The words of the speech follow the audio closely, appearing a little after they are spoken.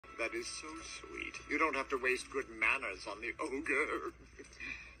That is so sweet. You don't have to waste good manners on the ogre.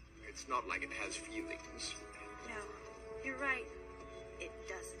 It's not like it has feelings. No, you're right. It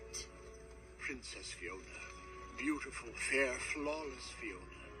doesn't. Princess Fiona. Beautiful, fair, flawless Fiona.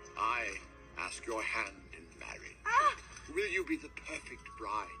 I ask your hand in marriage. Ah! Will you be the perfect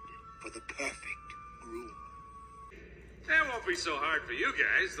bride for the perfect groom? That won't be so hard for you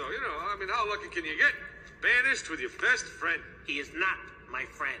guys, though. You know, I mean, how lucky can you get? Banished with your best friend. He is not my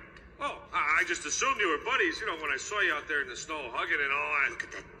friend. Oh, I just assumed you were buddies, you know, when I saw you out there in the snow hugging and all that. Look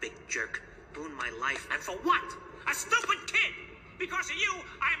at that big jerk. Ruined my life. And for what? A stupid kid! Because of you,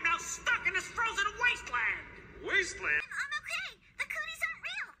 I am now stuck in this frozen wasteland! Wasteland? I'm okay. The cooties aren't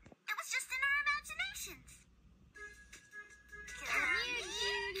real. It was just in our imaginations. Come here,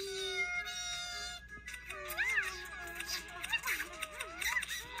 cutie.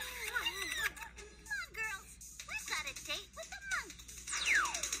 Come on, girls. We've got a date with the monkey.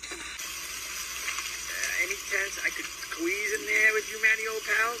 Any chance I could squeeze in there with you, Manny, old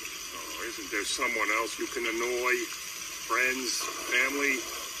pal? Oh, isn't there someone else you can annoy? Friends, family,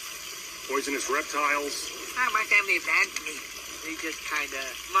 poisonous reptiles? My family abandoned me. They just kind of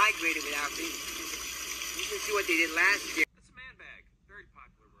migrated without me. You can see what they did last year. It's a man bag. Very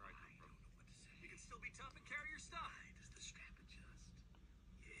popular where I come from. You can still be tough and carry your stuff. Does the strap adjust?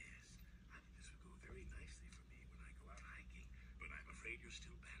 Yes. I think this would go very nicely for me when I go out hiking, but I'm afraid you're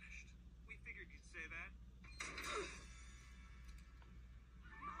still banished. We figured you'd say that.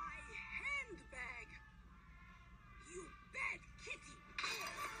 My handbag! You bad kitty!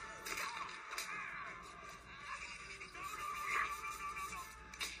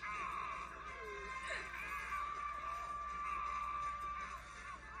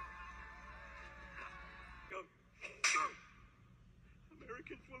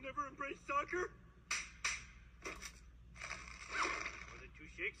 Americans will never embrace soccer? More than two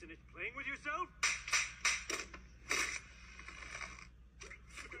shakes and it's playing with yourself?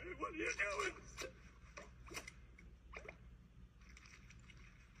 What are you doing?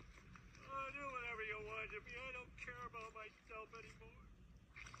 Oh, do whatever you want to me. I don't care about myself anymore.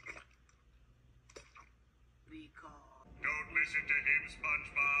 Recall. Don't listen to him,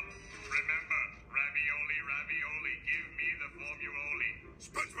 SpongeBob. Remember, ravioli, ravioli, give me the formuloli.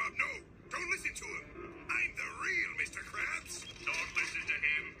 SpongeBob, no! Don't listen to him! I'm the real Mr. Krabs! Don't listen to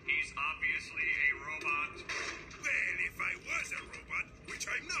him. He's obviously a robot. Well, if I was a robot, which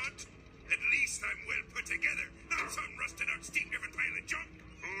I'm not, at least I'm well put together, not some rusted-out steam-driven pile of junk.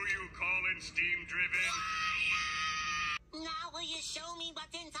 Who you calling steam-driven? Now will you show me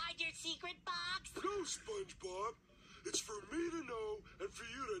what's inside your secret box? No, SpongeBob. It's for me to know and for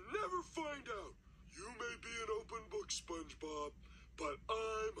you to never find out. You may be an open book, SpongeBob, but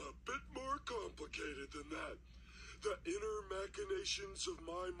I'm a bit more complicated than that. The inner machinations of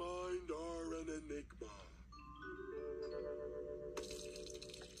my mind are an enigma.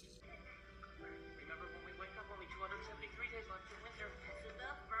 Remember when we wake up only 273 days left to winter? That's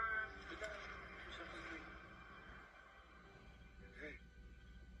enough, Vern. 273. Hey.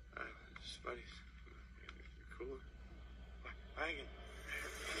 Buddies. You're cool. Wagon.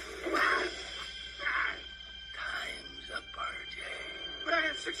 Time's up, RJ. But I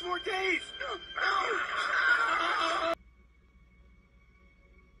have 6 more days!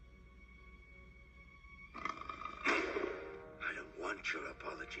 I don't want your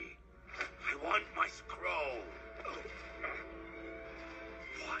apology. I want my scroll.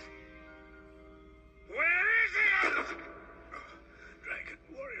 What? Where is it? Dragon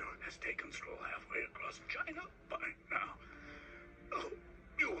Warrior has taken scroll halfway across China by now. Oh,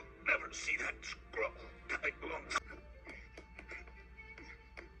 you will never see that scroll. I belong.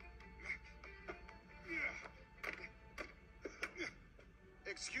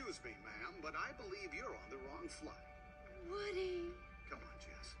 Excuse me, ma'am, but I believe you're on the wrong flight. Woody. Come on,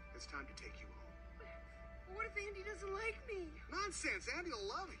 Jess. It's time to take you home. What if Andy doesn't like me? Nonsense. Andy'll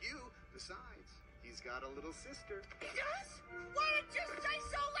love you. Besides, he's got a little sister. He does? Why didn't you say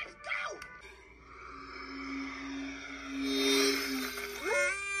so? Let's go!